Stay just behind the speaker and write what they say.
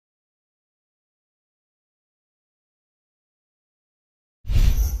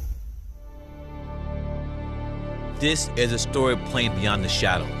This is a story playing beyond the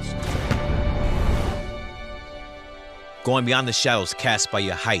shadows. Going beyond the shadows cast by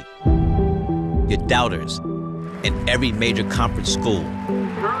your height, your doubters, in every major conference school.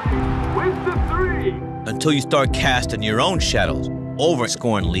 Curry with the three. Until you start casting your own shadows over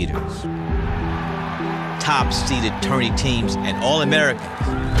scoring leaders. Top-seeded tourney teams and All-Americans.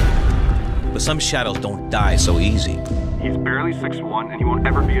 But some shadows don't die so easy. He's barely 6'1", and he won't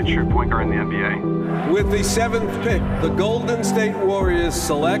ever be a true point guard in the NBA. With the 7th pick, the Golden State Warriors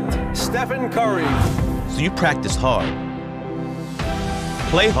select Stephen Curry. So you practice hard.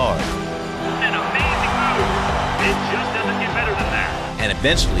 Play hard. An amazing move. It just doesn't get better than that. And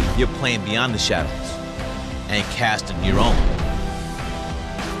eventually, you're playing beyond the shadows and casting your own.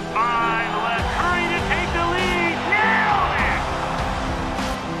 Fine, let Curry to take the lead. Nailed it!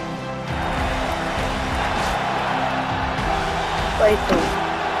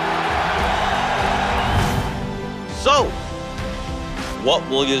 So, what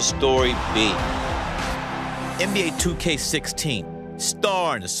will your story be? NBA 2K16,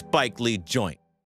 star in the Spike Lee joint.